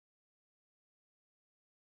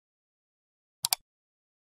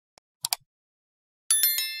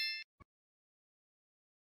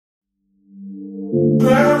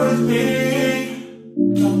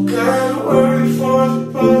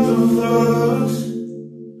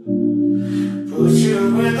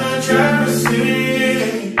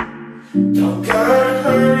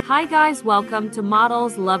Hi guys, welcome to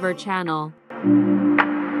Models Lover channel.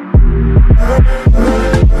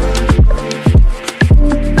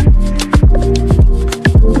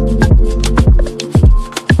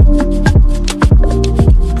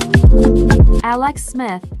 Allex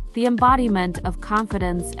Smith, the embodiment of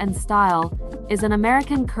confidence and style, is an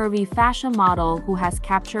American curvy fashion model who has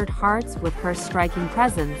captured hearts with her striking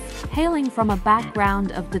presence. Hailing from a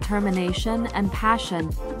background of determination and passion,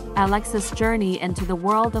 Allex's journey into the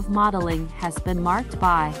world of modeling has been marked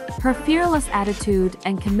by her fearless attitude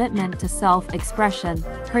and commitment to self-expression.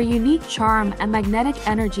 Her unique charm and magnetic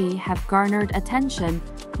energy have garnered attention,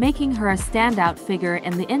 making her a standout figure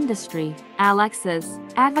in the industry. Allex's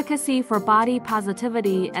advocacy for body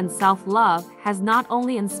positivity and self-love has not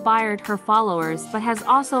only inspired her followers but has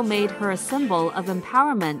also made her a symbol of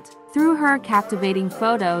empowerment. Through her captivating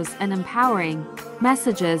photos and empowering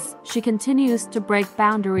messages, she continues to break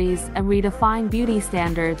boundaries and redefine beauty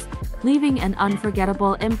standards, leaving an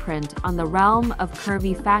unforgettable imprint on the realm of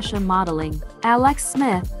curvy fashion modeling. Allex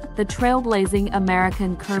Smith, the trailblazing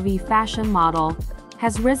American curvy fashion model,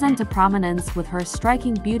 has risen to prominence with her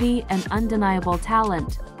striking beauty and undeniable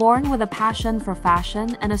talent. Born with a passion for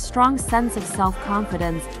fashion and a strong sense of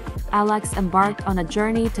self-confidence, Allex embarked on a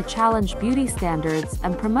journey to challenge beauty standards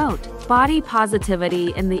and promote body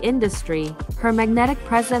positivity in the industry. Her magnetic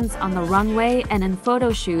presence on the runway and in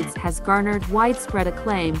photo shoots has garnered widespread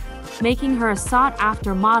acclaim, making her a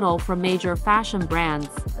sought-after model for major fashion brands.